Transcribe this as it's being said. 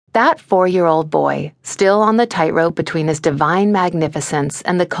That 4-year-old boy, still on the tightrope between his divine magnificence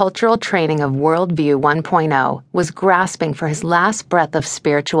and the cultural training of Worldview 1.0, was grasping for his last breath of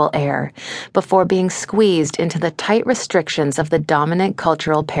spiritual air before being squeezed into the tight restrictions of the dominant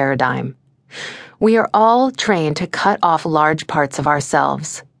cultural paradigm. We are all trained to cut off large parts of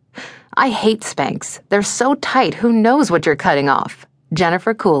ourselves. I hate Spanx. They're so tight, who knows what you're cutting off?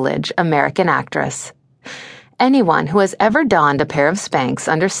 Jennifer Coolidge, American actress. Anyone who has ever donned a pair of Spanx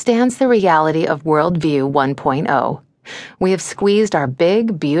understands the reality of Worldview 1.0. We have squeezed our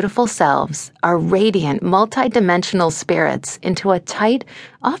big, beautiful selves, our radiant, multidimensional spirits, into a tight,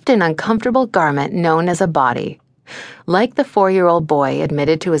 often uncomfortable garment known as a body. Like the 4-year-old boy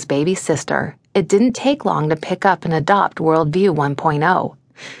admitted to his baby sister, it didn't take long to pick up and adopt Worldview 1.0.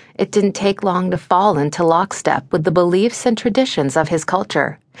 It didn't take long to fall into lockstep with the beliefs and traditions of his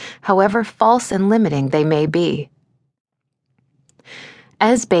culture, however false and limiting they may be.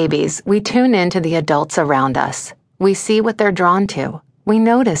 As babies, we tune in to the adults around us. We see what they're drawn to. We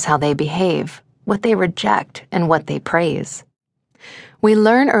notice how they behave, what they reject, and what they praise. We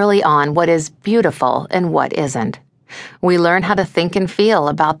learn early on what is beautiful and what isn't. We learn how to think and feel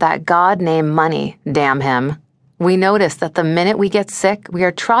about that god named money, damn him. We notice that the minute we get sick, we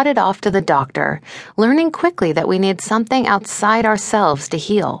are trotted off to the doctor, learning quickly that we need something outside ourselves to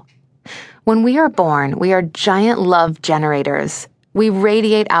heal. When we are born, we are giant love generators. We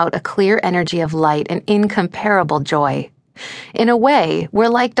radiate out a clear energy of light and incomparable joy. In a way, we're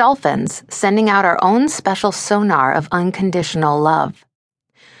like dolphins, sending out our own special sonar of unconditional love.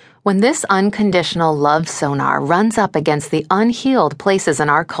 When this unconditional love sonar runs up against the unhealed places in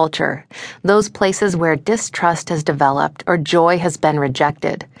our culture, those places where distrust has developed or joy has been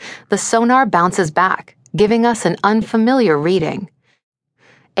rejected, the sonar bounces back, giving us an unfamiliar reading.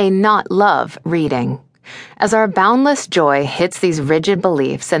 A not love reading. As our boundless joy hits these rigid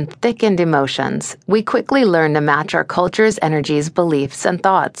beliefs and thickened emotions, we quickly learn to match our culture's energies, beliefs, and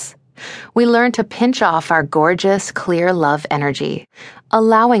thoughts. We learn to pinch off our gorgeous, clear love energy,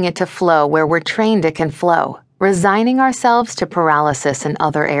 allowing it to flow where we're trained it can flow, resigning ourselves to paralysis in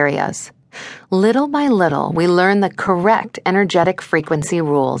other areas. Little by little, we learn the correct energetic frequency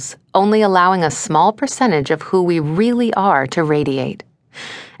rules, only allowing a small percentage of who we really are to radiate.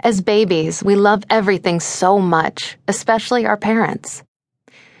 As babies, we love everything so much, especially our parents.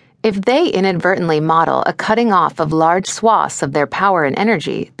 If they inadvertently model a cutting off of large swaths of their power and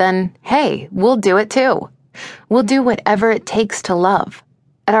energy, then, hey, we'll do it too. We'll do whatever it takes to love.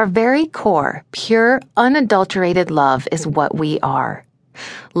 At our very core, pure, unadulterated love is what we are.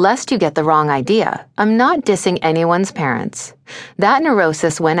 Lest you get the wrong idea, I'm not dissing anyone's parents. That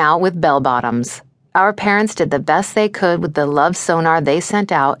neurosis went out with bell-bottoms. Our parents did the best they could with the love sonar they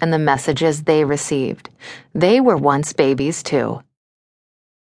sent out and the messages they received. They were once babies too.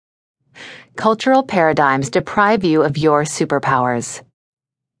 Cultural paradigms deprive you of your superpowers.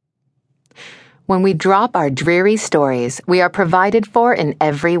 When we drop our dreary stories, we are provided for in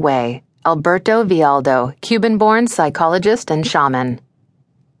every way. Alberto Villoldo, Cuban-born psychologist and shaman.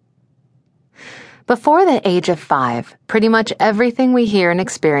 Before the age of 5, pretty much everything we hear and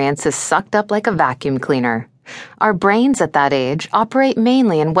experience is sucked up like a vacuum cleaner. Our brains at that age operate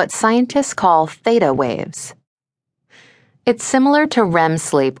mainly in what scientists call theta waves. It's similar to REM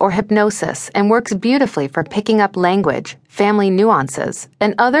sleep or hypnosis and works beautifully for picking up language, family nuances,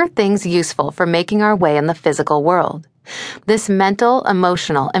 and other things useful for making our way in the physical world. This mental,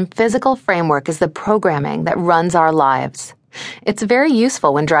 emotional, and physical framework is the programming that runs our lives. It's very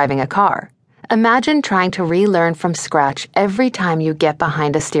useful when driving a car. Imagine trying to relearn from scratch every time you get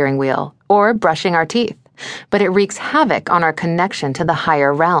behind a steering wheel, or brushing our teeth, but it wreaks havoc on our connection to the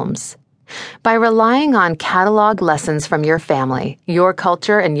higher realms. By relying on catalog lessons from your family, your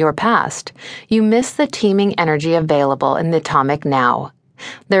culture, and your past, you miss the teeming energy available in the atomic now.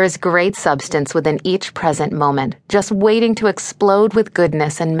 There is great substance within each present moment, just waiting to explode with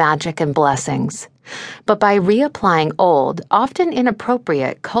goodness and magic and blessings. But by reapplying old, often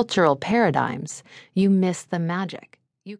inappropriate cultural paradigms, you miss the magic.